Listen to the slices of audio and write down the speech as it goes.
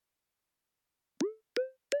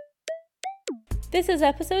This is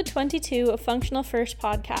episode 22 of Functional First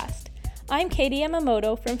Podcast. I'm Katie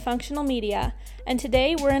Yamamoto from Functional Media, and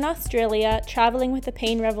today we're in Australia traveling with the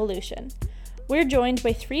pain revolution. We're joined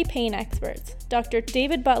by three pain experts, Dr.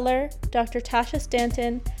 David Butler, Dr. Tasha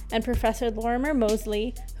Stanton, and Professor Lorimer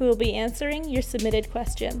Mosley, who will be answering your submitted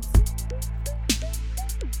questions.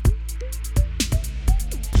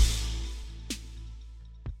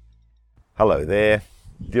 Hello there.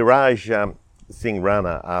 Dhiraj Singh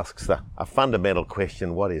Rana asks a fundamental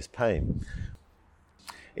question: what is pain?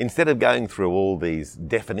 Instead of going through all these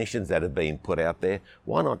definitions that have been put out there,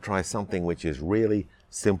 why not try something which is really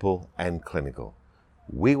simple and clinical?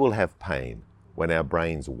 We will have pain when our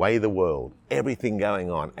brains weigh the world, everything going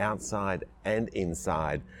on outside and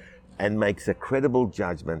inside, and makes a credible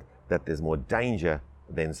judgment that there's more danger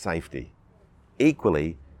than safety.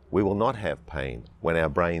 Equally, we will not have pain when our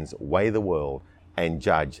brains weigh the world and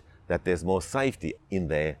judge that there's more safety in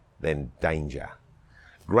there than danger.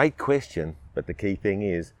 Great question, but the key thing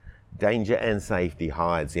is danger and safety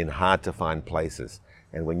hides in hard to find places.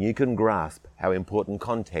 And when you can grasp how important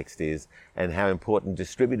context is and how important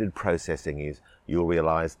distributed processing is, you'll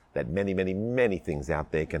realize that many things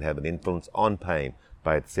out there can have an influence on pain,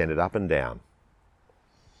 both centered up and down.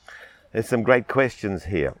 There's some great questions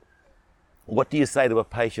here. What do you say to a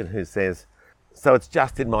patient who says, "So it's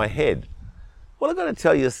just in my head"? Well, I've got to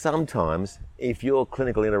tell you, sometimes if your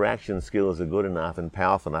clinical interaction skills are good enough and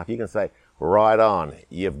powerful enough, you can say, "Right on,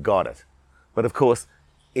 you've got it." But of course,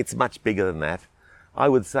 it's much bigger than that. I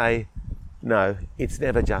would say, no, it's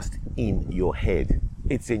never just in your head.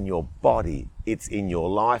 It's in your body, it's in your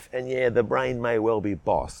life, and yeah, the brain may well be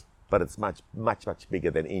boss, but it's much bigger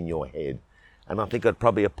than in your head. And I think I'd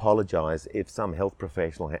probably apologise if some health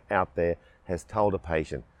professional out there has told a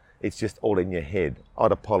patient, it's just all in your head.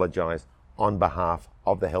 I'd apologise on behalf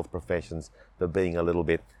of the health professions for being a little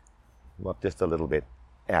bit, not just a little bit,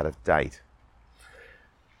 out of date.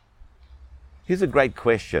 Here's a great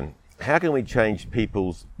question. How can we change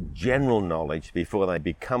people's general knowledge before they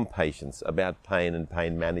become patients about pain and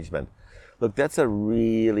pain management? Look, that's a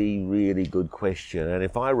really good question. And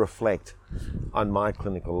if I reflect on my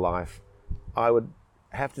clinical life, I would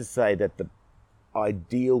have to say that the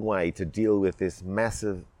ideal way to deal with this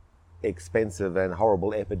massive, expensive and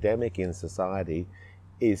horrible epidemic in society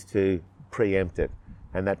is to preempt it.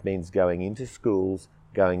 And that means going into schools,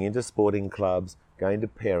 going into sporting clubs, going to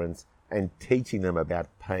parents and teaching them about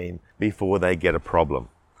pain before they get a problem.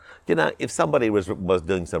 You know, if somebody was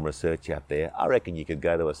doing some research out there, I reckon you could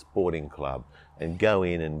go to a sporting club and go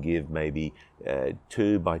in and give maybe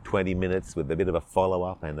 2 by 20 minutes with a bit of a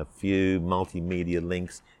follow-up and a few multimedia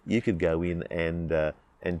links. You could go in and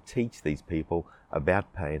teach these people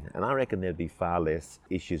about pain, and I reckon there'd be far less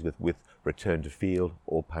issues with return to field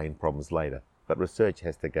or pain problems later. But research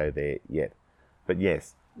has to go there yet. But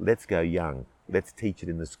yes, let's go young. Let's teach it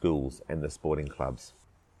in the schools and the sporting clubs.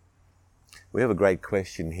 We have a great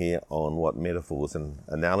question here on what metaphors and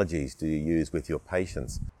analogies do you use with your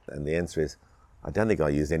patients? And the answer is, I don't think I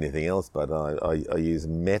use anything else, but I use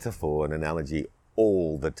metaphor and analogy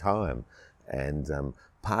all the time. And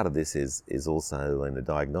part of this is also, in a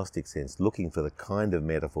diagnostic sense, looking for the kind of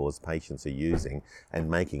metaphors patients are using and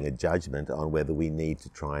making a judgment on whether we need to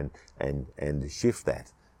try and shift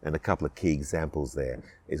that. And a couple of key examples there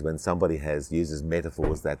is when somebody uses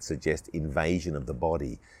metaphors that suggest invasion of the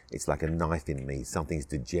body. It's like a knife in me. Something's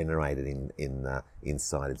degenerated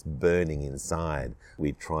inside. It's burning inside.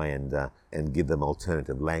 We try and give them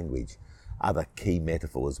alternative language. Other key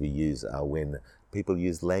metaphors we use are when people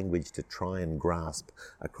use language to try and grasp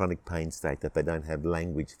a chronic pain state that they don't have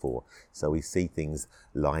language for. So we see things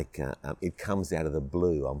like, it comes out of the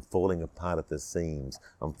blue. I'm falling apart at the seams.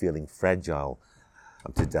 I'm feeling fragile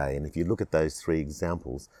today. And if you look at those three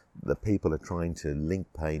examples, the people are trying to link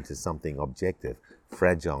pain to something objective: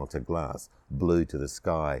 fragile to glass, blue to the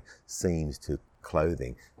sky, seams to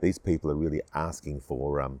clothing. These people are really asking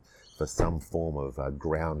for some form of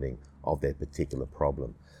grounding of their particular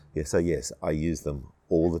problem. Yeah, so yes, I use them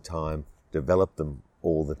all the time, develop them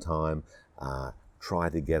all the time, try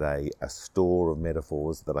to get a store of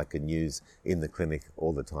metaphors that I can use in the clinic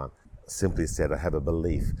all the time. Simply said, I have a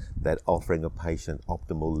belief that offering a patient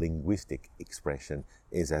optimal linguistic expression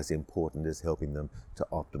is as important as helping them to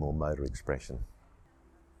optimal motor expression.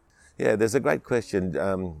 Yeah, there's a great question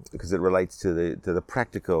because it relates to the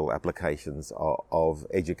practical applications of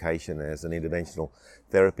education as an interventional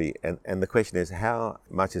therapy. And the question is, how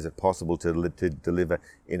much is it possible to deliver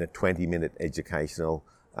in a 20-minute educational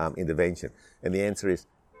intervention? And the answer is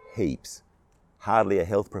heaps. Hardly a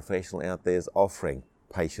health professional out there is offering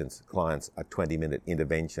patients, clients, a 20-minute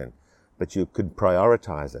intervention. but you could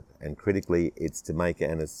prioritize it. And critically, it's to make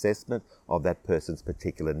an assessment of that person's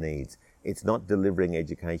particular needs. It's not delivering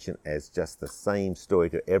education as just the same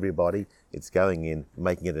story to everybody. It's going in,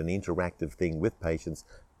 making it an interactive thing with patients,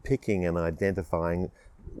 picking and identifying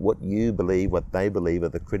what you believe, what they believe are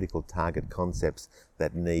the critical target concepts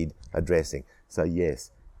that need addressing. So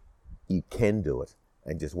yes, you can do it.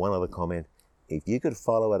 And just one other comment, if you could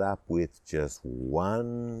follow it up with just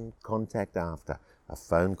one contact after, a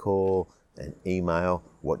phone call, an email,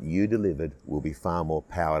 what you delivered will be far more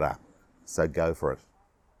powered up. So go for it.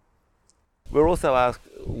 We're also asked,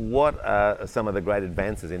 what are some of the great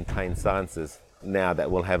advances in pain sciences now that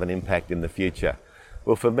will have an impact in the future?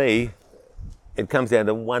 Well, for me, it comes down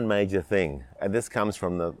to one major thing, and this comes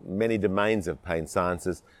from the many domains of pain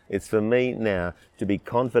sciences. It's for me now to be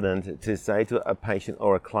confident to say to a patient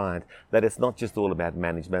or a client that it's not just all about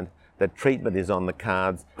management, that treatment is on the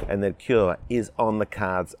cards and that cure is on the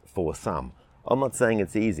cards for some. I'm not saying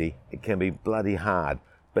it's easy, it can be bloody hard,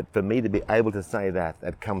 but for me to be able to say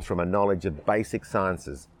that comes from a knowledge of basic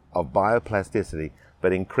sciences, of bioplasticity,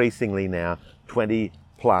 but increasingly now 20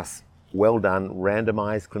 plus well-done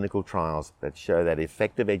randomized clinical trials that show that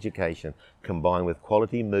effective education combined with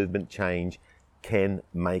quality movement change can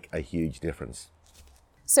make a huge difference.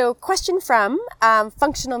 So, question from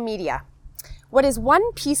Functional Media. What is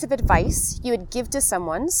one piece of advice you would give to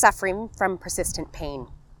someone suffering from persistent pain?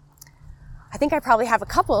 I think I probably have a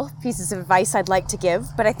couple pieces of advice I'd like to give,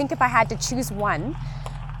 but I think if I had to choose one,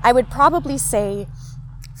 I would probably say,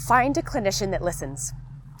 find a clinician that listens.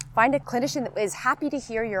 Find a clinician that is happy to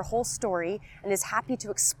hear your whole story and is happy to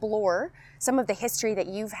explore some of the history that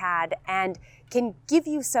you've had and can give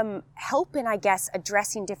you some help in, I guess,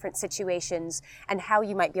 addressing different situations and how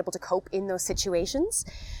you might be able to cope in those situations.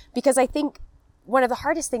 Because I think one of the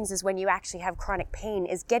hardest things is when you actually have chronic pain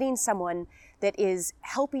is getting someone that is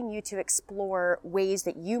helping you to explore ways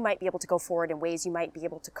that you might be able to go forward and ways you might be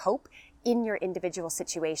able to cope in your individual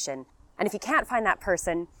situation. And if you can't find that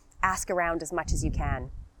person, ask around as much as you can.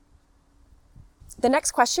 The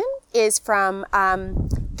next question is from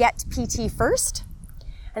Get PT First,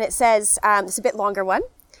 and it says, it's a bit longer one.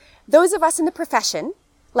 Those of us in the profession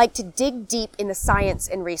like to dig deep in the science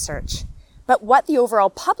and research, but what the overall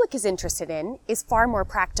public is interested in is far more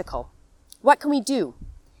practical. What can we do?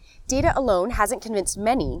 Data alone hasn't convinced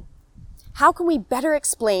many. How can we better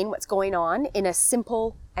explain what's going on in a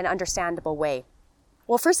simple and understandable way?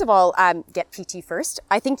 Well, first of all, Get PT First.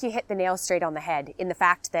 I think you hit the nail straight on the head in the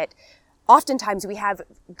fact that oftentimes we have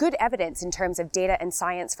good evidence in terms of data and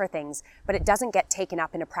science for things, but it doesn't get taken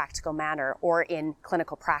up in a practical manner or in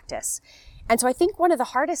clinical practice. And so I think one of the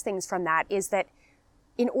hardest things from that is that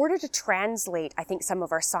in order to translate, I think, some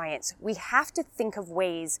of our science, we have to think of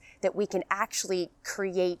ways that we can actually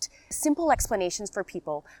create simple explanations for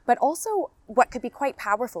people, but also what could be quite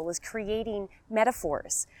powerful is creating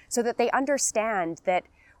metaphors so that they understand that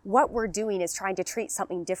what we're doing is trying to treat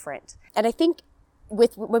something different. And I think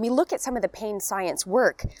when we look at some of the pain science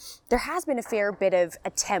work, there has been a fair bit of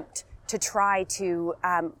attempt to try to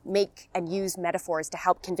make and use metaphors to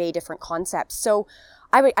help convey different concepts. So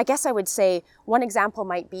I guess I would say one example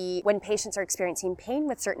might be when patients are experiencing pain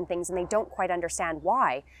with certain things and they don't quite understand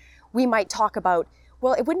why, we might talk about,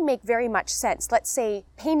 well, it wouldn't make very much sense. Let's say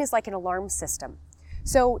pain is like an alarm system.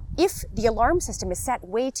 So if the alarm system is set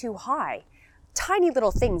way too high, tiny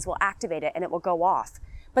little things will activate it and it will go off.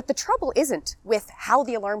 But the trouble isn't with how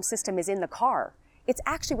the alarm system is in the car. It's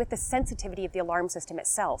actually with the sensitivity of the alarm system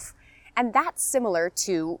itself. And that's similar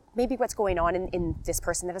to maybe what's going on in this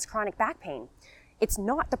person that has chronic back pain. It's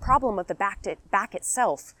not the problem of the back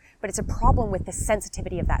itself, but it's a problem with the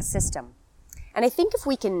sensitivity of that system. And I think if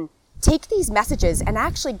we can take these messages and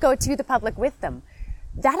actually go to the public with them,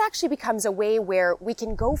 that actually becomes a way where we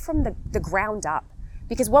can go from the ground up.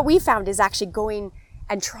 Because what we found is actually going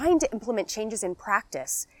and trying to implement changes in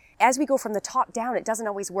practice. As we go from the top down, it doesn't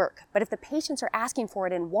always work. But if the patients are asking for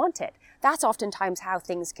it and want it, that's oftentimes how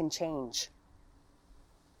things can change.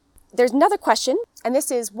 There's another question, and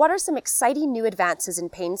this is, what are some exciting new advances in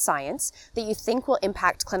pain science that you think will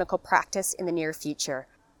impact clinical practice in the near future?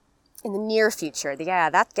 In the near future, yeah,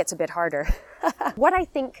 that gets a bit harder. What I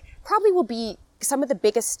think probably will be some of the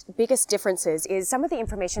biggest differences is some of the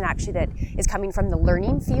information actually that is coming from the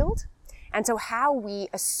learning field. And so how we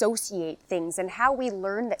associate things and how we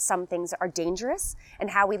learn that some things are dangerous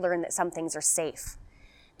and how we learn that some things are safe.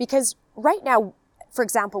 Because right now, for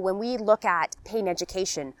example, when we look at pain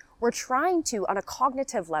education, we're trying to, on a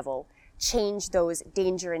cognitive level, change those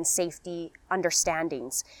danger and safety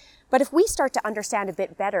understandings. But if we start to understand a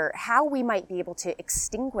bit better how we might be able to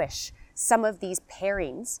extinguish some of these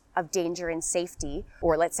pairings of danger and safety,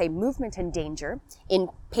 or let's say movement and danger in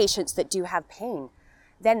patients that do have pain,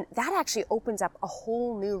 then that actually opens up a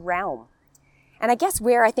whole new realm. And I guess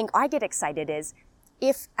where I think I get excited is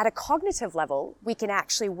if at a cognitive level, we can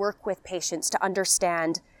actually work with patients to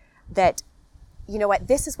understand that, you know what,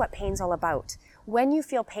 this is what pain's all about. When you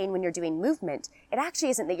feel pain when you're doing movement, it actually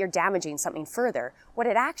isn't that you're damaging something further. What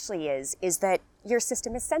it actually is that your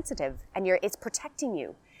system is sensitive and it's protecting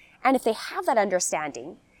you. And if they have that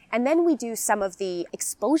understanding, and then we do some of the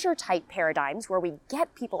exposure type paradigms where we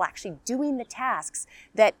get people actually doing the tasks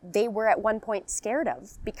that they were at one point scared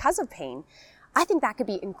of because of pain, I think that could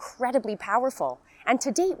be incredibly powerful. And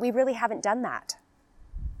to date, we really haven't done that.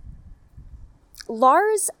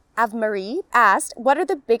 Lars Avmarie asked, what are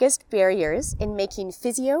the biggest barriers in making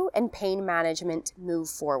physio and pain management move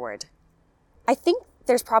forward? I think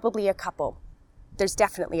there's probably a couple. There's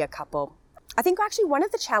definitely a couple. I think actually one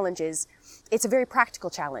of the challenges, it's a very practical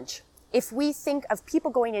challenge. If we think of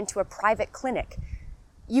people going into a private clinic,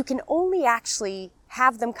 you can only actually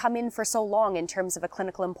have them come in for so long in terms of a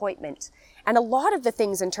clinical appointment. And a lot of the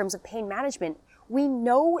things in terms of pain management, we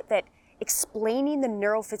know that explaining the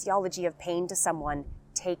neurophysiology of pain to someone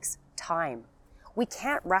takes time. We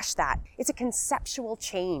can't rush that. It's a conceptual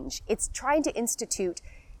change. It's trying to institute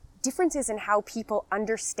differences in how people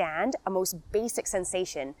understand a most basic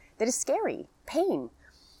sensation that is scary, pain.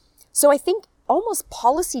 So I think almost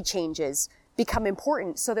policy changes become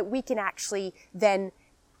important so that we can actually then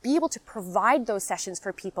be able to provide those sessions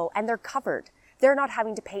for people and they're covered. They're not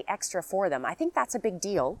having to pay extra for them. I think that's a big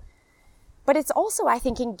deal. But it's also, I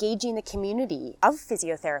think, engaging the community of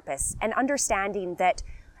physiotherapists and understanding that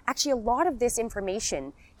actually a lot of this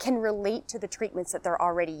information can relate to the treatments that they're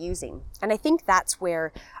already using. And I think that's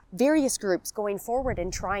where various groups going forward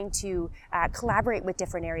and trying to collaborate with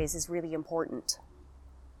different areas is really important.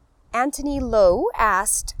 Anthony Lowe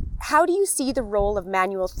asked, how do you see the role of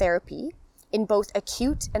manual therapy in both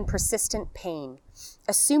acute and persistent pain,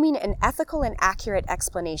 assuming an ethical and accurate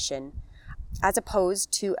explanation, as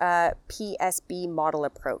opposed to a PSB model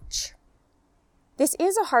approach? This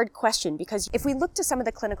is a hard question because if we look to some of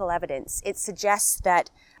the clinical evidence, it suggests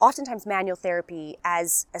that oftentimes manual therapy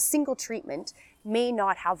as a single treatment may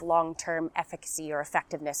not have long-term efficacy or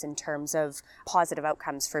effectiveness in terms of positive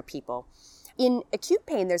outcomes for people. In acute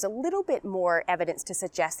pain, there's a little bit more evidence to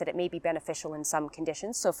suggest that it may be beneficial in some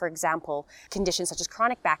conditions. So for example, conditions such as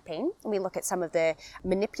chronic back pain, and we look at some of the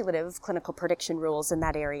manipulative clinical prediction rules in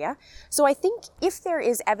that area. So I think if there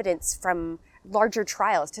is evidence from larger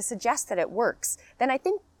trials to suggest that it works, then I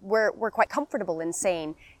think we're quite comfortable in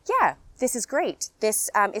saying, yeah, this is great.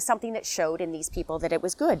 This is something that showed in these people that it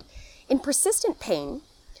was good. In persistent pain,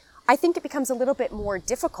 I think it becomes a little bit more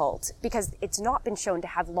difficult because it's not been shown to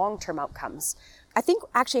have long-term outcomes. I think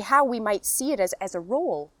actually how we might see it as a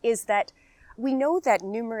role is that we know that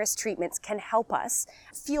numerous treatments can help us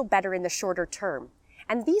feel better in the shorter term.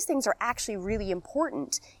 And these things are actually really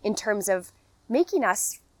important in terms of making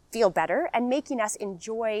us feel better and making us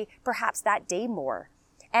enjoy perhaps that day more.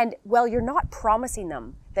 And while you're not promising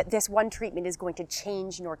them that this one treatment is going to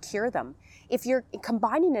change nor cure them, if you're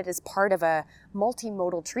combining it as part of a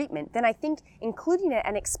multimodal treatment, then I think including it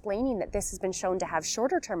and explaining that this has been shown to have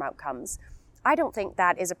shorter term outcomes, I don't think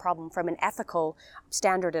that is a problem from an ethical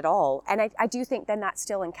standard at all. And I do think then that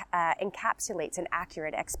still encapsulates an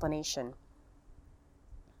accurate explanation.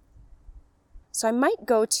 So I might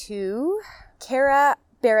go to Kara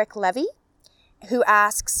Barrick-Levy, who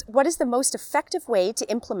asks, what is the most effective way to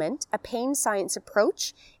implement a pain science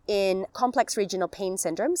approach in complex regional pain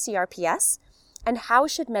syndrome, CRPS, and how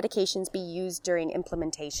should medications be used during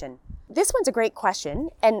implementation? This one's a great question,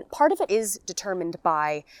 and part of it is determined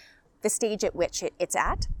by the stage at which it's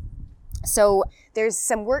at. So there's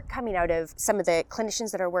some work coming out of some of the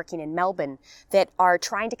clinicians that are working in Melbourne that are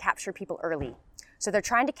trying to capture people early. So they're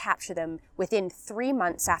trying to capture them within 3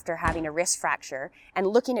 months after having a wrist fracture and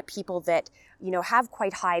looking at people that, have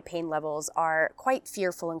quite high pain levels, are quite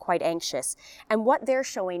fearful and quite anxious. And what they're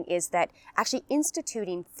showing is that actually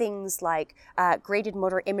instituting things like graded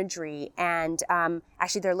motor imagery and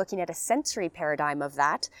actually they're looking at a sensory paradigm of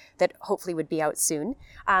that hopefully would be out soon,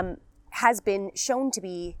 has been shown to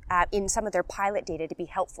be, in some of their pilot data, to be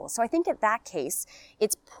helpful. So I think in that case,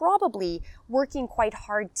 it's probably working quite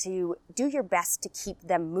hard to do your best to keep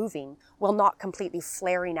them moving while not completely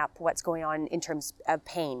flaring up what's going on in terms of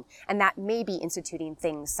pain. And that may be instituting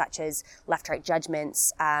things such as left-right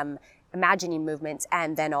judgments, imagining movements,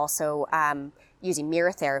 and then also using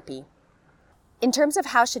mirror therapy. In terms of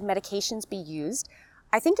how should medications be used,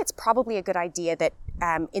 I think it's probably a good idea that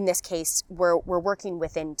in this case, we're working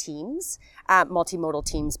within teams, multimodal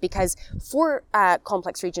teams, because for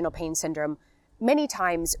complex regional pain syndrome, many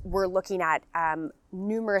times we're looking at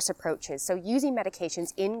numerous approaches. So using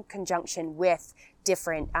medications in conjunction with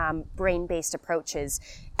different brain-based approaches,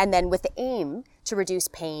 and then with the aim to reduce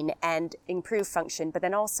pain and improve function, but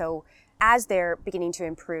then also, as they're beginning to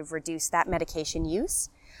improve, reduce that medication use.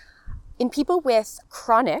 In people with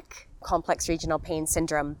chronic complex regional pain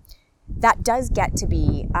syndrome, that does get to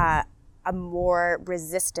be a more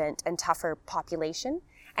resistant and tougher population.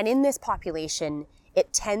 And in this population,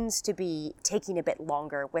 it tends to be taking a bit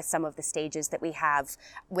longer with some of the stages that we have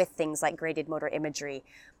with things like graded motor imagery.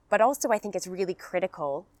 But also I think it's really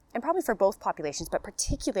critical, and probably for both populations, but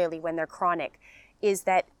particularly when they're chronic, is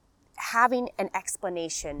that having an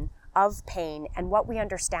explanation of pain and what we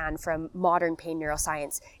understand from modern pain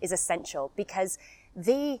neuroscience is essential, because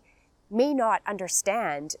they may not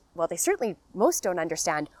understand, well, they certainly, most don't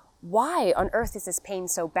understand, why on earth is this pain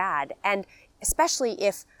so bad? And especially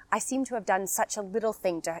if I seem to have done such a little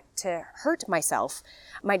thing to hurt myself,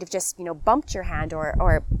 might have just, bumped your hand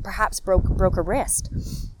or perhaps broke a wrist.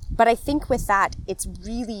 But I think with that, it's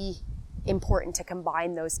really important to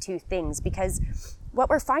combine those two things, because what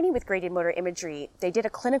we're finding with graded motor imagery, they did a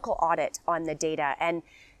clinical audit on the data, and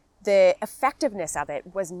the effectiveness of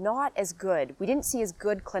it was not as good. We didn't see as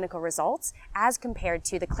good clinical results as compared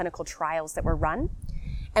to the clinical trials that were run.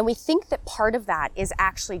 And we think that part of that is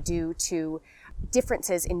actually due to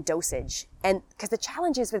differences in dosage. And because the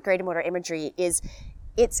challenges with graded motor imagery is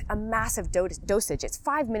it's a massive dosage. It's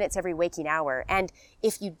 5 minutes every waking hour. And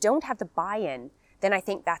if you don't have the buy-in, then I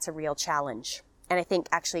think that's a real challenge. And I think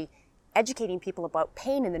actually educating people about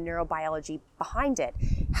pain and the neurobiology behind it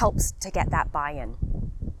helps to get that buy-in.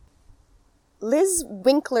 Liz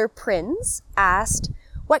Winkler-Prins asked,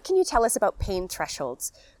 what can you tell us about pain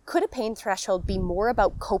thresholds? Could a pain threshold be more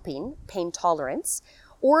about coping, pain tolerance,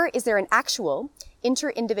 or is there an actual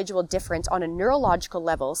inter-individual difference on a neurological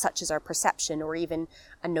level, such as our perception or even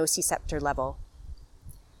a nociceptor level?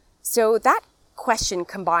 So that question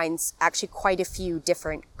combines actually quite a few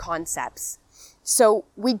different concepts. So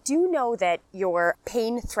we do know that your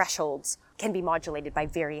pain thresholds can be modulated by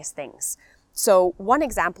various things. So one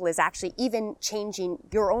example is actually even changing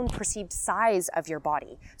your own perceived size of your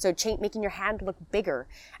body. So making your hand look bigger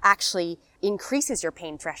actually increases your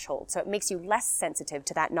pain threshold. So it makes you less sensitive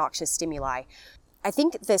to that noxious stimuli. I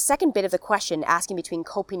think the second bit of the question, asking between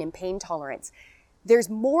coping and pain tolerance, there's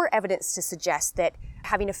more evidence to suggest that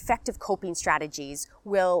having effective coping strategies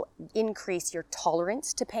will increase your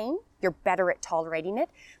tolerance to pain. You're better at tolerating it,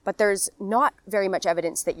 but there's not very much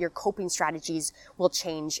evidence that your coping strategies will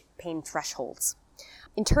change pain thresholds.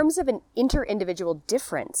 In terms of an inter-individual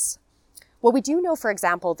difference, well, we do know, for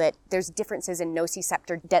example, that there's differences in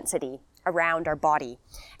nociceptor density around our body.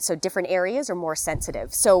 So different areas are more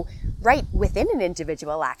sensitive. So right within an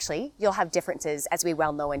individual, actually, you'll have differences, as we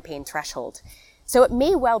well know, in pain threshold. So it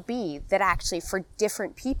may well be that actually for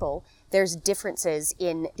different people, there's differences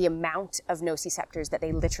in the amount of nociceptors that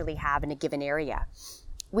they literally have in a given area.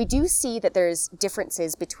 We do see that there's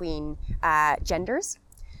differences between genders.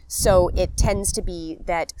 So it tends to be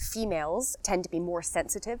that females tend to be more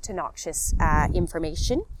sensitive to noxious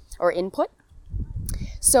information or input.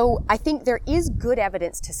 So I think there is good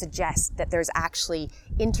evidence to suggest that there's actually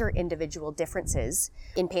inter-individual differences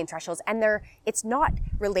in pain thresholds, and it's not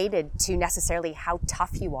related to necessarily how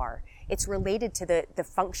tough you are. It's related to the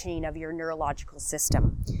functioning of your neurological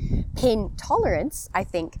system. Pain tolerance, I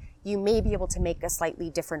think you may be able to make a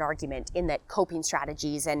slightly different argument in that coping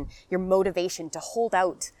strategies and your motivation to hold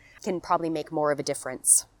out can probably make more of a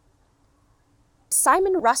difference.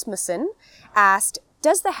 Simon Rasmussen asked,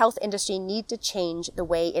 does the health industry need to change the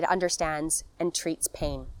way it understands and treats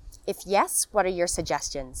pain? If yes, what are your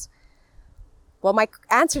suggestions? Well, my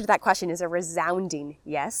answer to that question is a resounding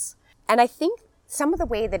yes. And I think some of the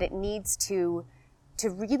way that it needs to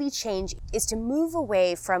really change is to move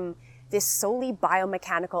away from this solely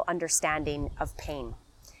biomechanical understanding of pain.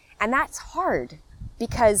 And that's hard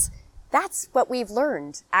because that's what we've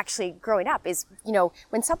learned actually growing up is,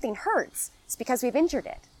 when something hurts, it's because we've injured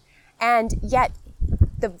it. And yet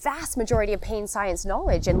the vast majority of pain science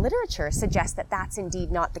knowledge and literature suggests that that's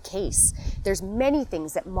indeed not the case. There's many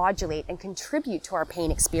things that modulate and contribute to our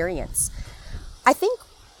pain experience. I think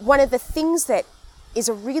one of the things that is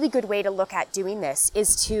a really good way to look at doing this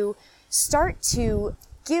is to start to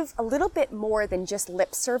give a little bit more than just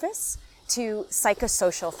lip service to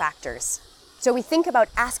psychosocial factors. So we think about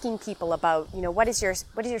asking people about, what is your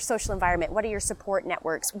social environment? What are your support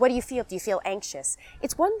networks? What do you feel? Do you feel anxious?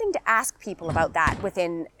 It's one thing to ask people about that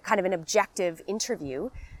within kind of an objective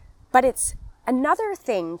interview, but it's another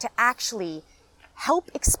thing to actually help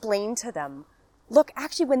explain to them, look,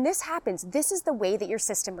 actually, when this happens, this is the way that your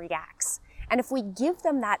system reacts. And if we give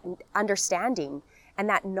them that understanding and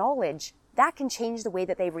that knowledge, that can change the way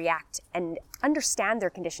that they react and understand their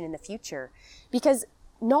condition in the future. Because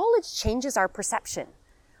knowledge changes our perception.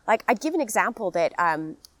 Like, I'd give an example that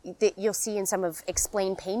you'll see in some of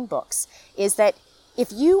Explain Pain books, is that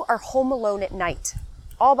if you are home alone at night,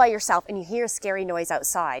 all by yourself, and you hear a scary noise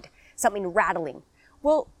outside, something rattling,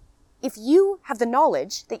 well, if you have the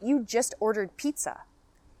knowledge that you just ordered pizza,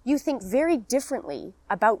 you think very differently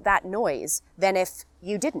about that noise than if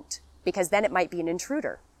you didn't, because then it might be an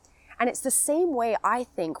intruder. And it's the same way, I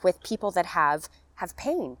think, with people that have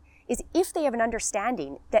pain, is if they have an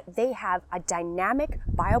understanding that they have a dynamic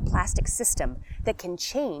bioplastic system that can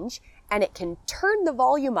change and it can turn the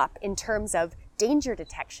volume up in terms of danger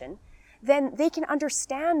detection, then they can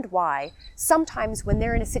understand why sometimes when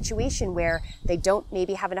they're in a situation where they don't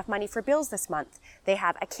maybe have enough money for bills this month, they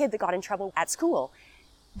have a kid that got in trouble at school,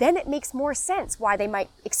 then it makes more sense why they might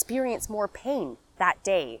experience more pain that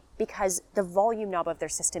day, because the volume knob of their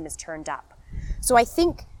system is turned up. So I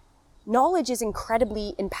think knowledge is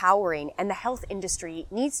incredibly empowering, and the health industry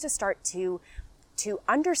needs to start to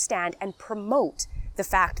understand and promote the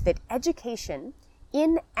fact that education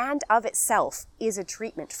in and of itself is a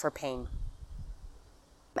treatment for pain.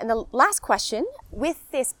 And the last question, with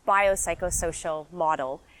this biopsychosocial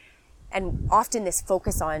model, and often this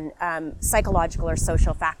focus on psychological or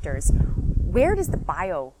social factors, where does the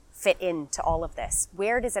bio fit into all of this?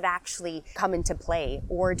 Where does it actually come into play?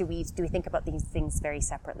 Or do we think about these things very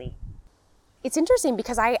separately? It's interesting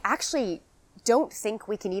because I actually don't think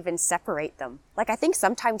we can even separate them. Like, I think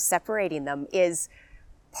sometimes separating them is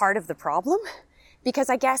part of the problem,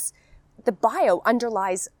 because I guess the bio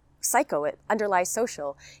underlies psycho, it underlies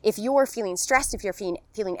social. If you're feeling stressed, if you're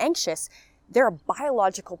feeling anxious, there are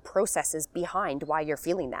biological processes behind why you're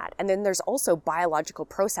feeling that. And then there's also biological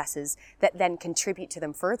processes that then contribute to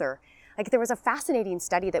them further. Like, there was a fascinating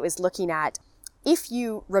study that was looking at if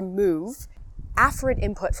you remove afferent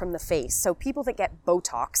input from the face, so people that get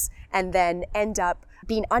Botox and then end up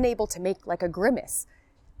being unable to make like a grimace,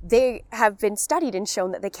 they have been studied and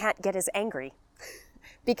shown that they can't get as angry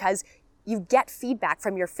because you get feedback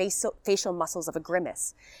from your facial muscles of a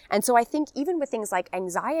grimace. And so I think even with things like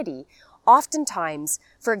anxiety, oftentimes,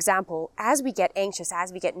 for example, as we get anxious,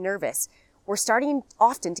 as we get nervous, we're starting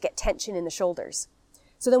often to get tension in the shoulders.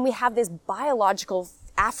 So then we have this biological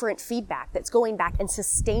afferent feedback that's going back and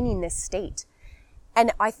sustaining this state.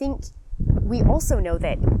 And I think we also know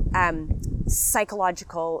that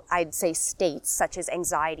psychological, I'd say, states such as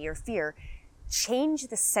anxiety or fear change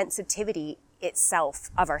the sensitivity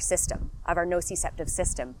itself of our system, of our nociceptive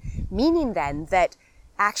system, meaning then that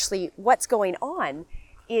actually what's going on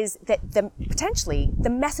is that potentially the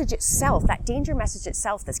message itself, that danger message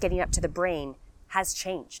itself that's getting up to the brain, has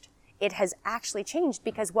changed. It has actually changed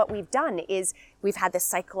because what we've done is we've had this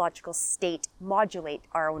psychological state modulate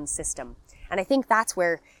our own system. And I think that's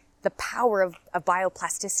where the power of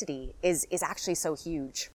bioplasticity is actually so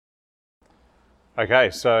huge. Okay,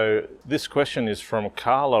 so this question is from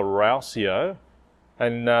Carla Rausio,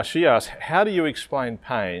 and she asks, how do you explain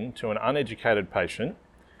pain to an uneducated patient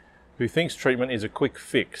who thinks treatment is a quick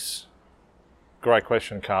fix? Great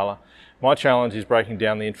question, Carla. My challenge is breaking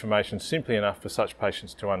down the information simply enough for such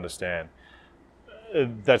patients to understand.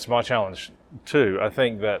 That's my challenge too. I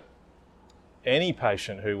think that any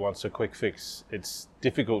patient who wants a quick fix, it's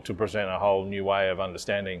difficult to present a whole new way of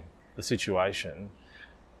understanding the situation.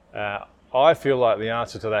 I feel like the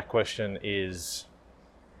answer to that question is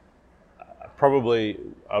probably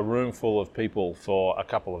a room full of people for a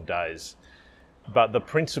couple of days. But the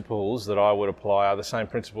principles that I would apply are the same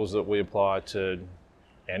principles that we apply to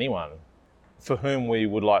anyone for whom we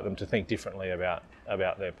would like them to think differently about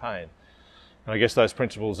their pain. And I guess those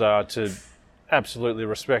principles are to absolutely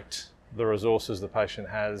respect the resources the patient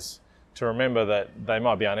has, to remember that they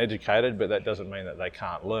might be uneducated, but that doesn't mean that they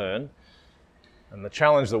can't learn. And the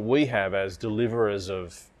challenge that we have as deliverers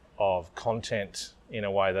of content in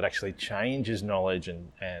a way that actually changes knowledge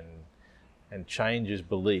and changes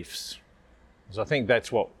beliefs. So I think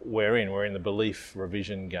that's what we're in. We're in the belief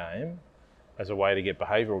revision game as a way to get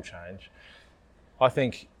behavioural change. I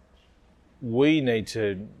think we need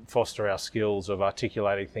to foster our skills of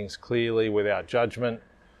articulating things clearly without judgment,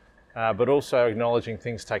 but also acknowledging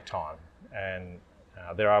things take time. And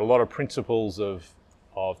there are a lot of principles of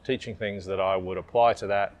teaching things that I would apply to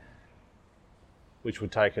that, which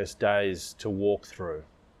would take us days to walk through.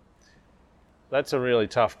 That's a really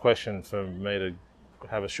tough question for me to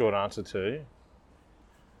have a short answer to.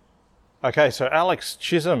 Okay, so Alex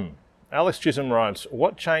Chisholm Alex Chisholm writes,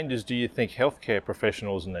 what changes do you think healthcare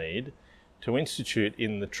professionals need to institute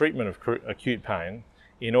in the treatment of acute pain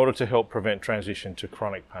in order to help prevent transition to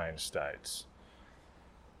chronic pain states?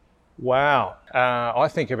 Wow. I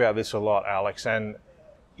think about this a lot, Alex, and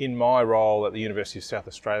in my role at the University of South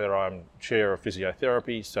Australia, I'm chair of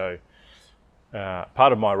physiotherapy, so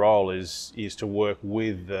part of my role is to work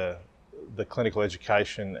with the clinical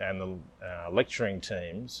education and the lecturing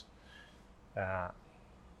teams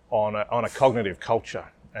on a cognitive culture.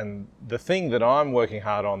 And the thing that I'm working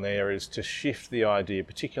hard on there is to shift the idea,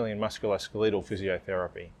 particularly in musculoskeletal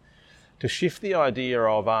physiotherapy, to shift the idea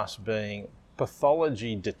of us being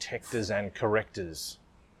pathology detectors and correctors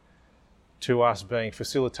to us being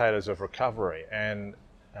facilitators of recovery. And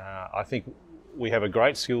I think we have a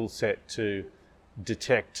great skill set to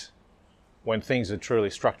detect when things are truly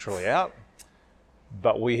structurally out,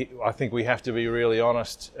 but I think we have to be really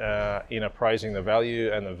honest in appraising the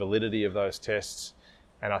value and the validity of those tests.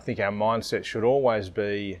 And I think our mindset should always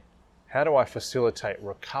be, how do I facilitate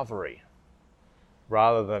recovery,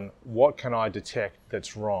 rather than what can I detect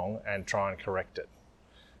that's wrong and try and correct it.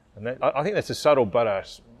 And I think that's a subtle but a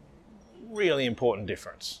really important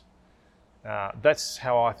difference. That's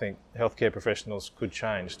how I think healthcare professionals could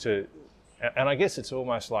change to, and I guess it's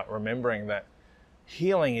almost like remembering that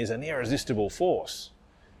healing is an irresistible force.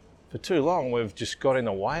 For too long we've just got in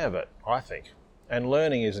the way of it, I think, and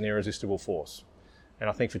learning is an irresistible force. And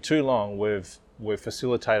I think for too long we've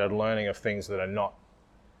facilitated learning of things that are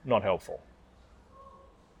not helpful.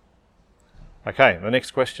 Okay, the next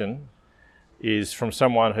question is from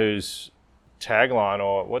someone whose tagline,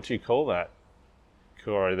 or what do you call that,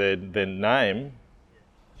 Corey? Their name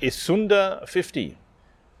is Sunda50.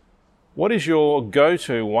 What is your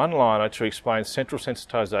go-to one-liner to explain central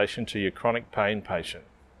sensitization to your chronic pain patient?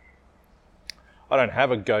 I don't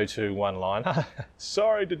have a go-to one-liner.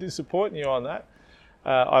 Sorry to disappoint you on that.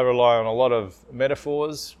 I rely on a lot of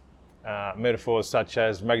metaphors such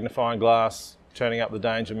as magnifying glass, turning up the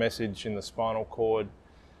danger message in the spinal cord,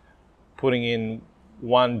 putting in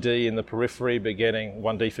 1D in the periphery, but getting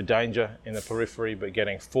 1D for danger in the periphery, but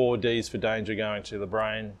getting 4 Ds for danger going to the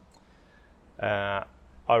brain. I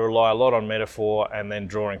rely a lot on metaphor and then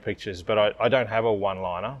drawing pictures, but I don't have a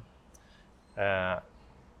one-liner.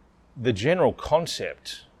 The general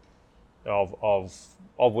concept of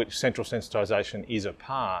which central sensitization is a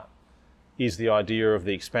part is the idea of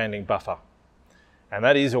the expanding buffer. And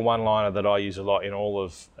that is a one-liner that I use a lot in all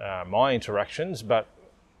of my interactions, but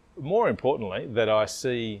more importantly, that I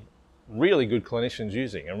see really good clinicians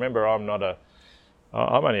using. And remember, I'm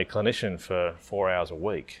only a clinician for 4 hours a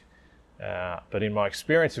week. But in my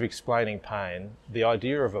experience of explaining pain, the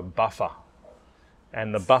idea of a buffer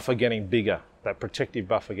and the buffer getting bigger, that protective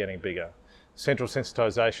buffer getting bigger, central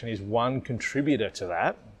sensitization is one contributor to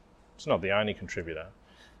that. It's not the only contributor,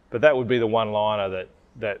 but that would be the one-liner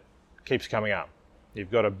that keeps coming up.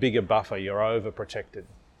 You've got a bigger buffer, you're overprotected.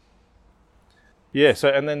 Yeah, so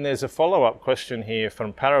and then there's a follow-up question here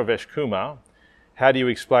from Paravesh Kumar. How do you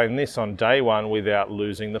explain this on day one without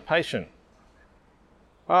losing the patient?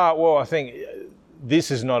 Well, I think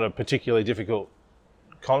this is not a particularly difficult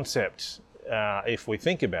concept if we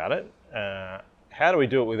think about it. How do we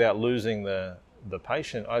do it without losing the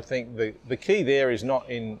patient? I think the key there is not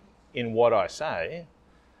in what I say.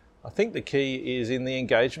 I think the key is in the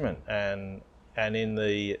engagement and in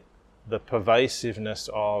the pervasiveness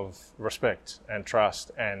of respect and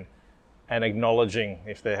trust and acknowledging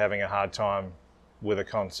if they're having a hard time with a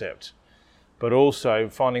concept, but also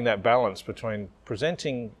finding that balance between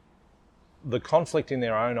presenting the conflict in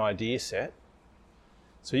their own idea set.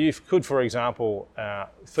 So you could, for example,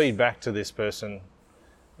 feed back to this person,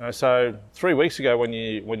 so 3 weeks ago when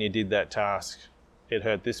you did that task, it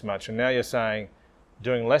hurt this much, and now you're saying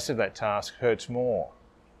doing less of that task hurts more.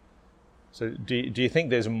 So do you think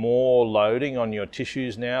there's more loading on your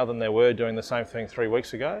tissues now than there were doing the same thing 3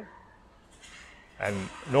 weeks ago? And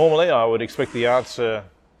normally I would expect the answer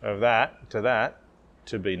of that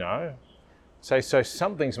to be no. So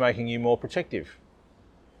something's making you more protective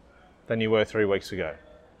than you were 3 weeks ago.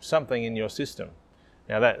 Something in your system.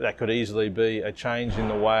 Now that could easily be a change in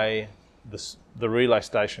the way the relay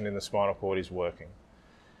station in the spinal cord is working.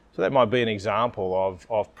 So that might be an example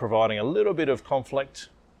of providing a little bit of conflict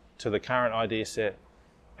to the current idea set,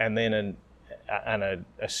 and then an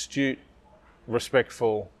astute,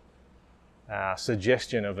 respectful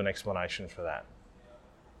suggestion of an explanation for that.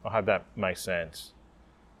 I hope that makes sense.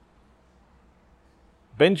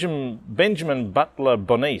 Benjamin Butler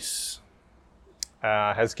Bonice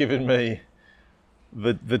has given me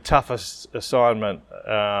the toughest assignment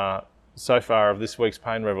so far of this week's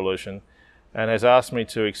Pain Revolution. and has asked me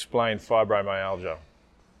to explain fibromyalgia.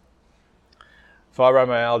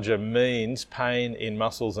 Fibromyalgia means pain in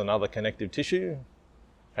muscles and other connective tissue.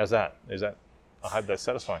 How's that? I hope that's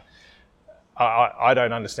satisfying. I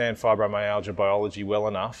don't understand fibromyalgia biology well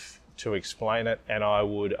enough to explain it, and I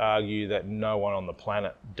would argue that no one on the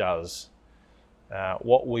planet does.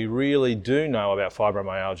 What we really do know about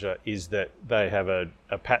fibromyalgia is that they have a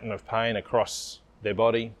pattern of pain across their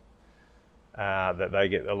body, that they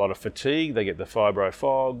get a lot of fatigue, they get the fibro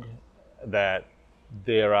fog, that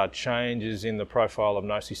there are changes in the profile of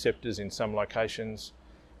nociceptors in some locations.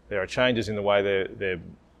 There are changes in the way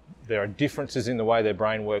there are differences in the way their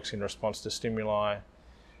brain works in response to stimuli.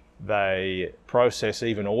 They process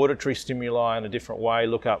even auditory stimuli in a different way.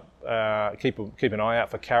 Look up, keep an eye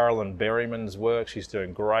out for Carolyn Berryman's work. She's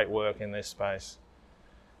doing great work in this space.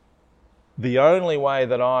 The only way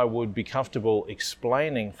that I would be comfortable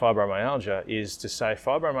explaining fibromyalgia is to say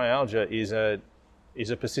fibromyalgia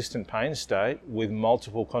is a persistent pain state with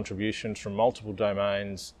multiple contributions from multiple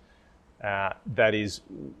domains that is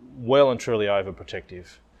well and truly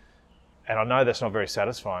overprotective. And I know that's not very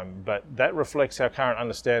satisfying, but that reflects our current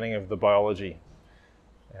understanding of the biology.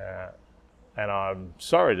 And I'm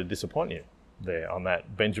sorry to disappoint you there on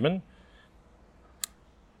that, Benjamin.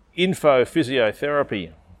 Info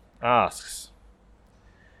Physiotherapy asks,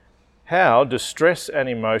 how does stress and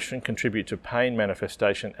emotion contribute to pain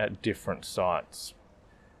manifestation at different sites?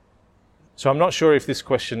 So I'm not sure if this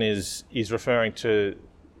question is referring to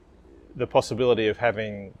the possibility of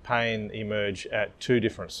having pain emerge at two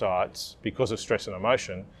different sites because of stress and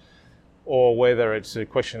emotion, or whether it's a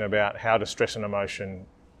question about how does stress and emotion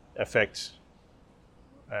affect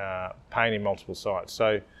pain in multiple sites.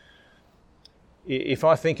 So if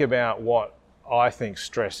I think about what I think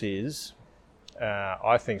stress is,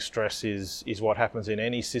 I think stress is what happens in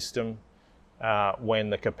any system when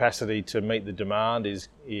the capacity to meet the demand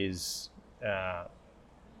is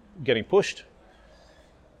getting pushed.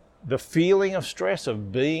 The feeling of stress,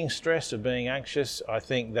 of being stressed, of being anxious, I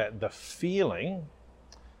think that the feeling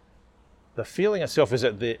itself is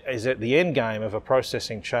at the end game of a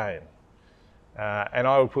processing chain. And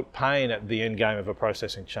I would put pain at the end game of a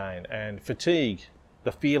processing chain, and fatigue,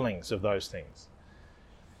 the feelings of those things.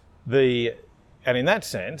 And in that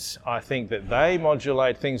sense, I think that they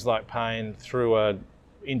modulate things like pain through an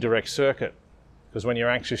indirect circuit, because when you're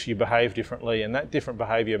anxious, you behave differently, and that different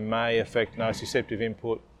behaviour may affect nociceptive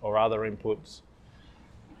input or other inputs.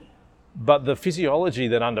 But the physiology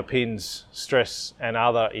that underpins stress and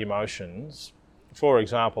other emotions, for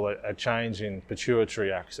example, a change in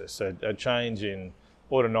pituitary axis, a change in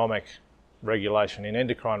autonomic regulation, in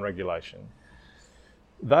endocrine regulation,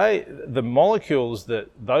 the molecules that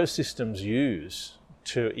those systems use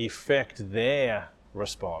to effect their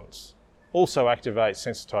response also activate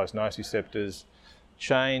sensitized nociceptors,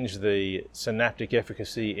 change the synaptic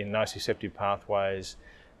efficacy in nociceptive pathways,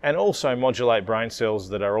 and also modulate brain cells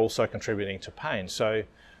that are also contributing to pain. So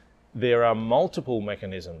there are multiple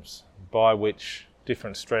mechanisms by which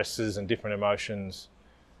different stresses and different emotions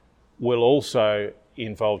will also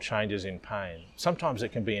involve changes in pain. Sometimes it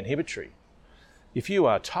can be inhibitory. If you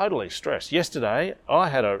are totally stressed, yesterday I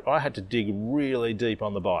had to dig really deep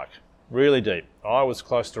on the bike, really deep. I was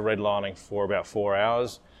close to redlining for about 4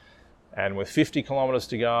 hours, and with 50 kilometres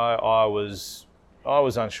to go, I was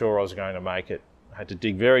unsure I was going to make it. I had to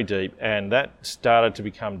dig very deep, and that started to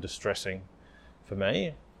become distressing for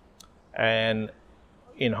me. And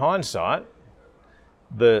in hindsight,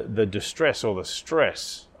 the distress or the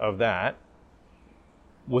stress of that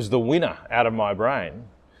was the winner out of my brain.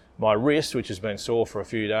 My wrist, which has been sore for a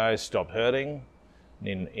few days, stopped hurting.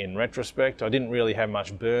 In retrospect, I didn't really have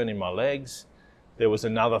much burn in my legs. There was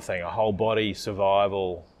another thing, a whole body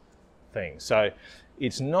survival thing. So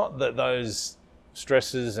it's not that those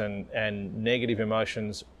stresses and negative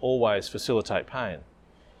emotions always facilitate pain.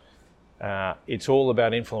 It's all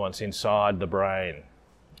about influence inside the brain.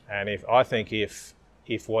 And if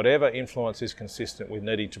whatever influence is consistent with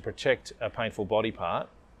needing to protect a painful body part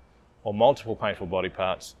or multiple painful body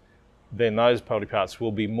parts, then those body parts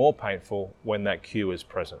will be more painful when that cue is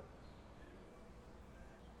present.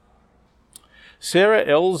 Sarah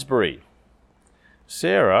Ellsbury.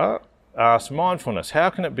 Sarah asks, mindfulness, how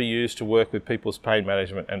can it be used to work with people's pain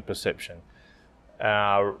management and perception?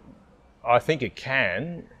 I think it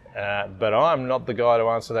can, but I'm not the guy to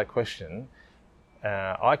answer that question.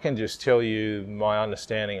 I can just tell you my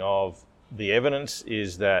understanding of the evidence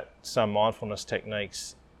is that some mindfulness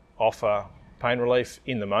techniques offer pain relief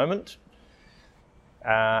in the moment,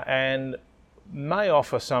 and may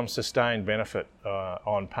offer some sustained benefit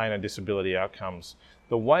on pain and disability outcomes.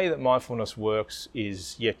 The way that mindfulness works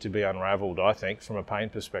is yet to be unravelled, I think, from a pain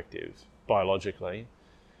perspective, biologically.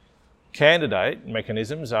 Candidate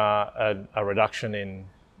mechanisms are a reduction in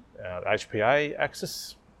HPA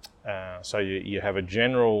axis. So you have a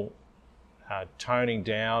general toning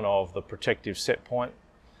down of the protective set point.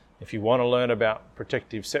 If you want to learn about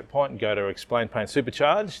protective set point, go to Explain Pain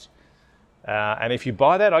Supercharged. And if you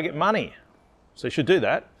buy that, I get money. So you should do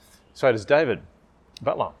that. So does David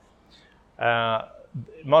Butler.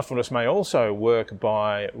 Mindfulness may also work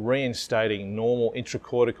by reinstating normal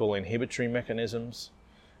intracortical inhibitory mechanisms.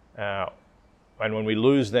 And when we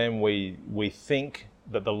lose them, we think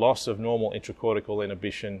that the loss of normal intracortical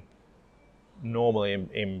inhibition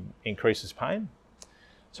normally increases pain.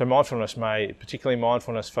 So mindfulness may, particularly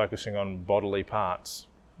mindfulness focusing on bodily parts,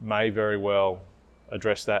 may very well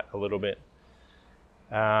address that a little bit.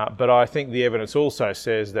 But I think the evidence also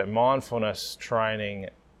says that mindfulness training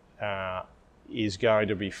is going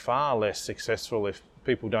to be far less successful if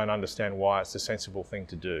people don't understand why it's a sensible thing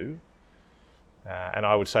to do. And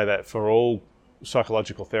I would say that for all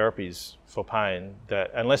psychological therapies for pain,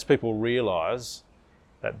 that unless people realise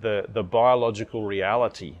that the biological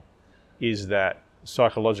reality is that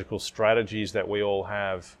psychological strategies that we all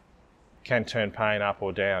have can turn pain up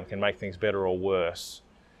or down, can make things better or worse.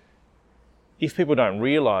 If people don't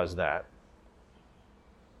realise that,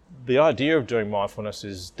 the idea of doing mindfulness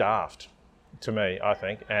is daft to me, I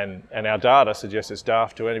think, and our data suggests it's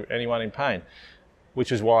daft to anyone in pain,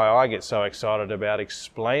 which is why I get so excited about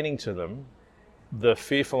explaining to them the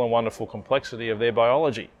fearful and wonderful complexity of their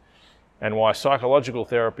biology and why psychological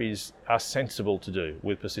therapies are sensible to do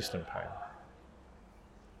with persistent pain.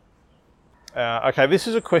 Okay, this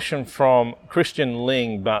is a question from Christian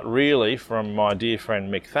Ling, but really from my dear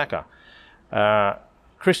friend Mick Thacker.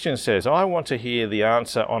 Christian says, I want to hear the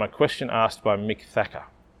answer on a question asked by Mick Thacker.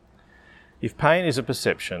 If pain is a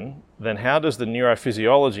perception, then how does the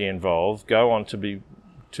neurophysiology involved go on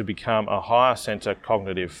to become a higher centre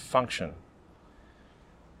cognitive function?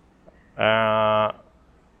 I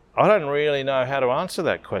don't really know how to answer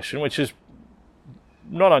that question, which is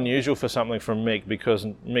not unusual for something from Mick, because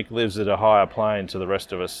Mick lives at a higher plane to the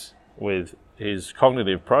rest of us with his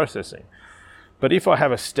cognitive processing. But if I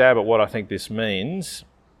have a stab at what I think this means,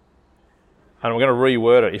 and I'm going to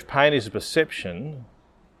reword it, if pain is a perception,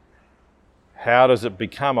 how does it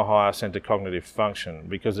become a higher centre cognitive function?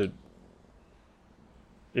 Because if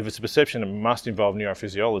it's a perception, it must involve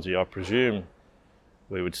neurophysiology. I presume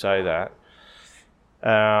we would say that.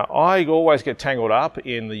 I always get tangled up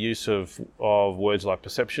in the use of words like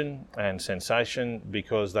perception and sensation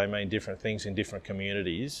because they mean different things in different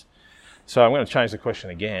communities. So I'm going to change the question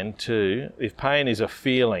again to, if pain is a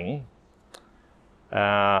feeling,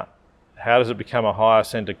 how does it become a higher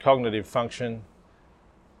centre cognitive function?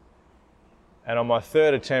 And on my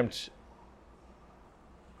third attempt,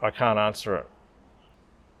 I can't answer it.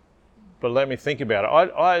 But let me think about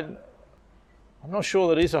it. I'm not sure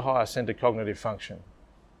that it is a higher centre cognitive function.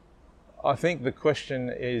 I think the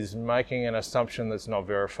question is making an assumption that's not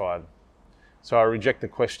verified. So I reject the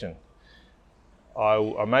question.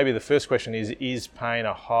 Maybe the first question is pain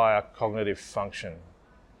a higher cognitive function?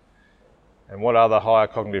 And what other higher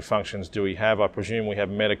cognitive functions do we have? I presume we have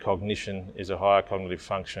metacognition is a higher cognitive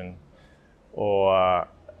function, or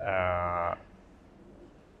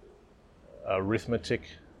arithmetic.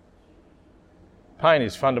 Pain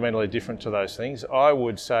is fundamentally different to those things. I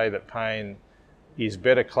would say that pain is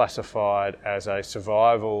better classified as a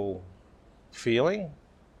survival feeling.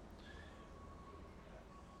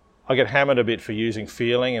 I get hammered a bit for using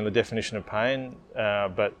feeling in the definition of pain,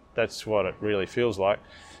 but that's what it really feels like.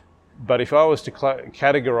 But if I was to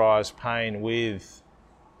categorise pain with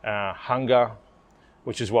hunger,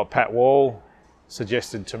 which is what Pat Wall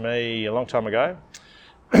suggested to me a long time ago,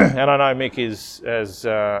 and I know Mick has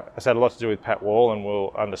had a lot to do with Pat Wall and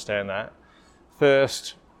will understand that.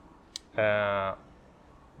 Thirst,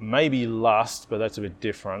 maybe lust, but that's a bit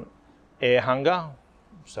different. Air hunger,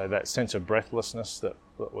 so that sense of breathlessness that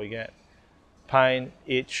we get. Pain,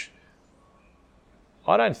 itch.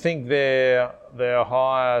 I don't think they're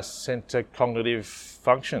higher centre cognitive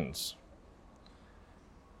functions.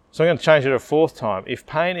 So I'm going to change it a fourth time. If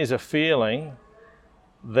pain is a feeling,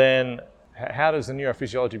 then how does the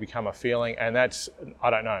neurophysiology become a feeling? And that's, I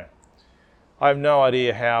don't know. I have no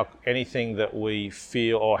idea how anything that we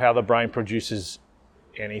feel or how the brain produces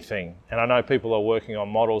anything. And I know people are working on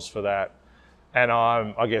models for that. And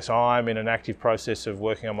I guess I'm in an active process of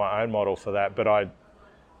working on my own model for that, but I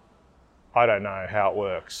don't know how it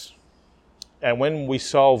works. And when we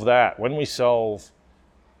solve that, when we solve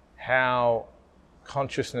how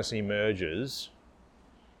consciousness emerges,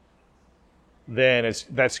 then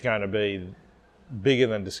that's going to be bigger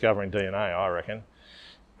than discovering DNA, I reckon.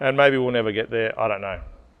 And maybe we'll never get there, I don't know.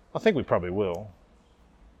 I think we probably will.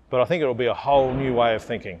 But I think it'll be a whole new way of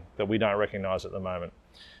thinking that we don't recognise at the moment,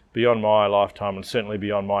 beyond my lifetime and certainly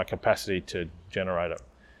beyond my capacity to generate it.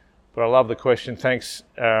 But I love the question. Thanks,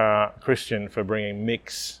 Christian, for bringing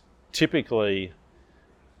Mick's typically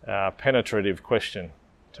penetrative question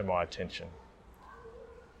to my attention.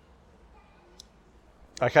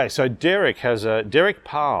 Okay, so Derek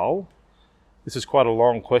Powell. This is quite a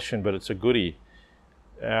long question, but it's a goodie.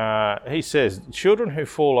 He says, children who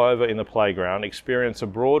fall over in the playground experience a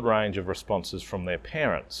broad range of responses from their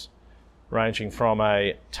parents, ranging from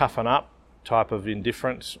a toughen up type of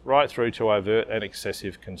indifference right through to overt and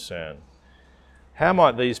excessive concern. How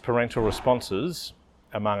might these parental responses,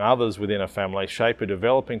 among others within a family, shape a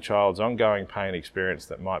developing child's ongoing pain experience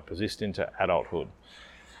that might persist into adulthood?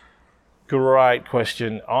 Great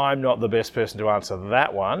question. I'm not the best person to answer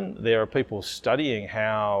that one. There are people studying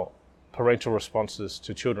how parental responses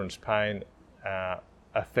to children's pain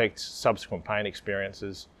affect subsequent pain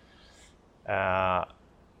experiences.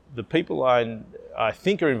 The people I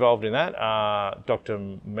think are involved in that are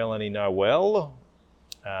Dr. Melanie Noel,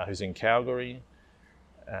 who's in Calgary.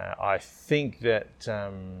 I think that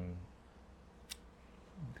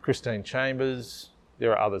Christine Chambers,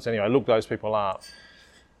 there are others. Anyway, look those people up.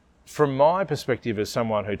 From my perspective as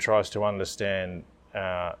someone who tries to understand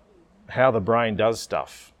how the brain does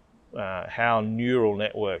stuff, how neural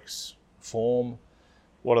networks form,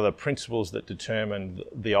 what are the principles that determine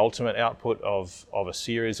the ultimate output of a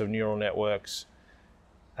series of neural networks,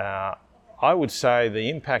 I would say the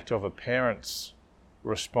impact of a parent's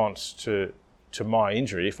response to my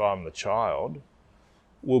injury, if I'm the child,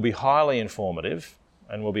 will be highly informative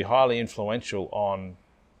and will be highly influential on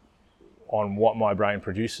what my brain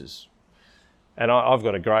produces. And I've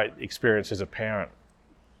got a great experience as a parent.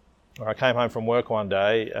 I came home from work one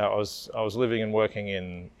day. I was living and working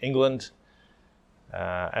in England,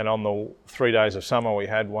 and on the 3 days of summer we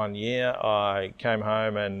had one year, I came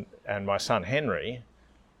home and my son Henry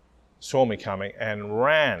saw me coming and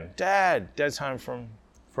ran. Dad's home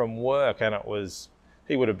from work, and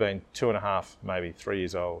he would have been 2.5, maybe 3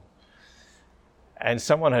 years old. And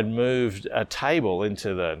someone had moved a table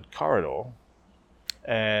into the corridor,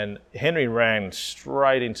 and Henry ran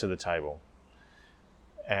straight into the table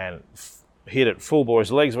and hit it full bore.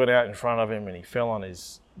 His legs went out in front of him and he fell on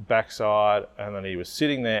his backside, and then he was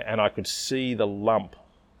sitting there and I could see the lump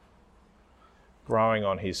growing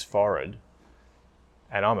on his forehead.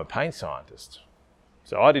 And I'm a pain scientist,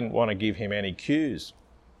 so I didn't want to give him any cues.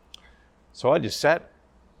 So I just sat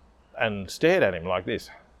and stared at him like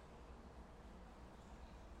this.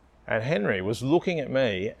 And Henry was looking at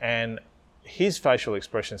me, and his facial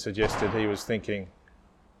expression suggested he was thinking,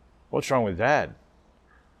 what's wrong with Dad?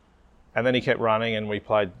 And then he kept running, and we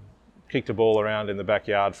kicked a ball around in the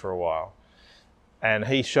backyard for a while. And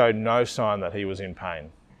he showed no sign that he was in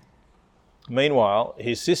pain. Meanwhile,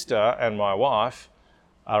 his sister and my wife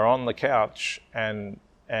are on the couch and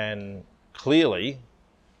clearly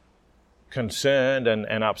concerned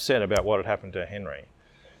and upset about what had happened to Henry.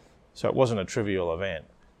 So it wasn't a trivial event.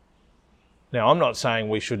 Now, I'm not saying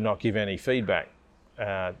we should not give any feedback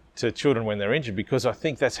to children when they're injured, because I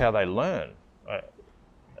think that's how they learn.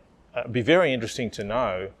 It'd be very interesting to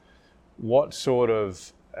know what sort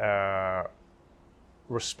of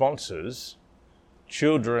responses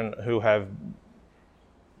children who have,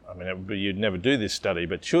 you'd never do this study,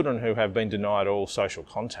 but children who have been denied all social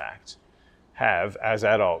contact have as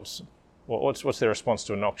adults. What's their response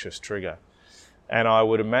to a noxious trigger? And I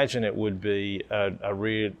would imagine it would be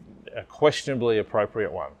a questionably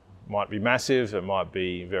appropriate one. It might be massive, it might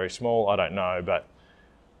be very small, I don't know, but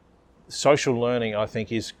social learning, I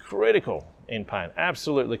think, is critical in pain,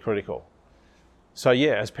 absolutely critical. So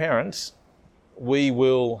yeah, as parents, we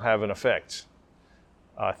will have an effect,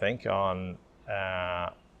 I think, on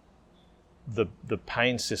the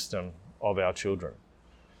pain system of our children.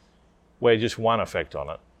 We're just one effect on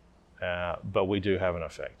it, but we do have an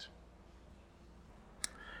effect.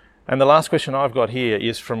 And the last question I've got here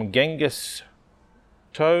is from Genghis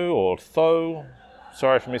Tho,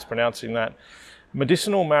 sorry for mispronouncing that.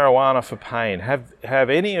 Medicinal marijuana for pain. Have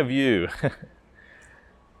any of you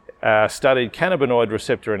studied cannabinoid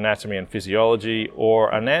receptor anatomy and physiology,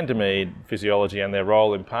 or anandamide physiology and their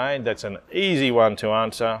role in pain? That's an easy one to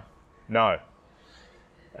answer. No.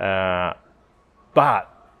 But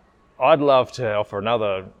I'd love to offer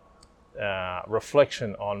another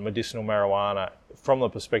reflection on medicinal marijuana from the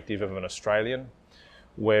perspective of an Australian,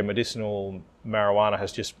 where medicinal marijuana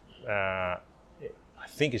has just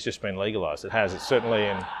think it's just been legalised. It has. It's certainly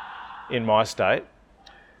in my state.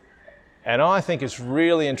 And I think it's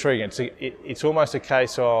really intriguing. It's almost a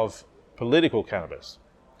case of political cannabis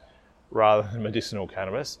rather than medicinal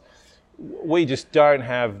cannabis. We just don't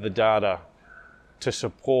have the data to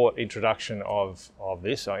support introduction of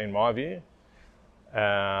this, in my view.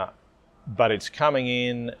 But it's coming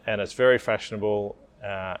in and it's very fashionable,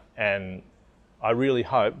 and I really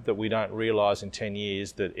hope that we don't realise in 10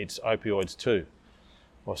 years that it's opioids too,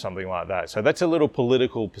 or something like that. So that's a little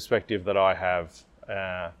political perspective that I have.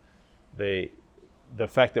 The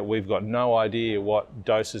fact that we've got no idea what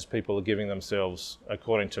doses people are giving themselves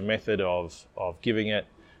according to method of giving it,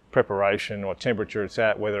 preparation or temperature it's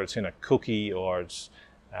at, whether it's in a cookie or it's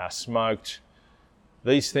smoked.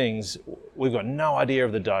 These things, we've got no idea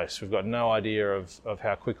of the dose. We've got no idea of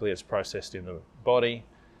how quickly it's processed in the body.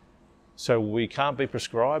 So we can't be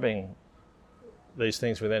prescribing these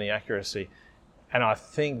things with any accuracy. And I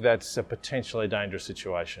think that's a potentially dangerous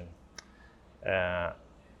situation.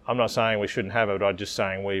 I'm not saying we shouldn't have it, but I'm just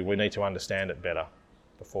saying we need to understand it better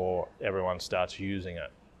before everyone starts using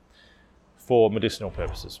it for medicinal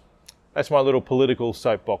purposes. That's my little political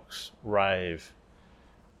soapbox rave.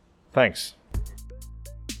 Thanks.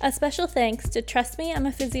 A special thanks to Trust Me, I'm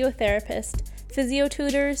a Physiotherapist, Physio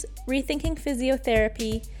Tutors, Rethinking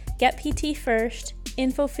Physiotherapy, Get PT First,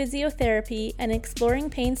 Info Physiotherapy, and Exploring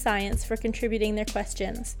Pain Science for contributing their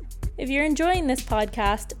questions. If you're enjoying this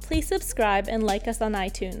podcast, please subscribe and like us on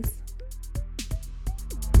iTunes.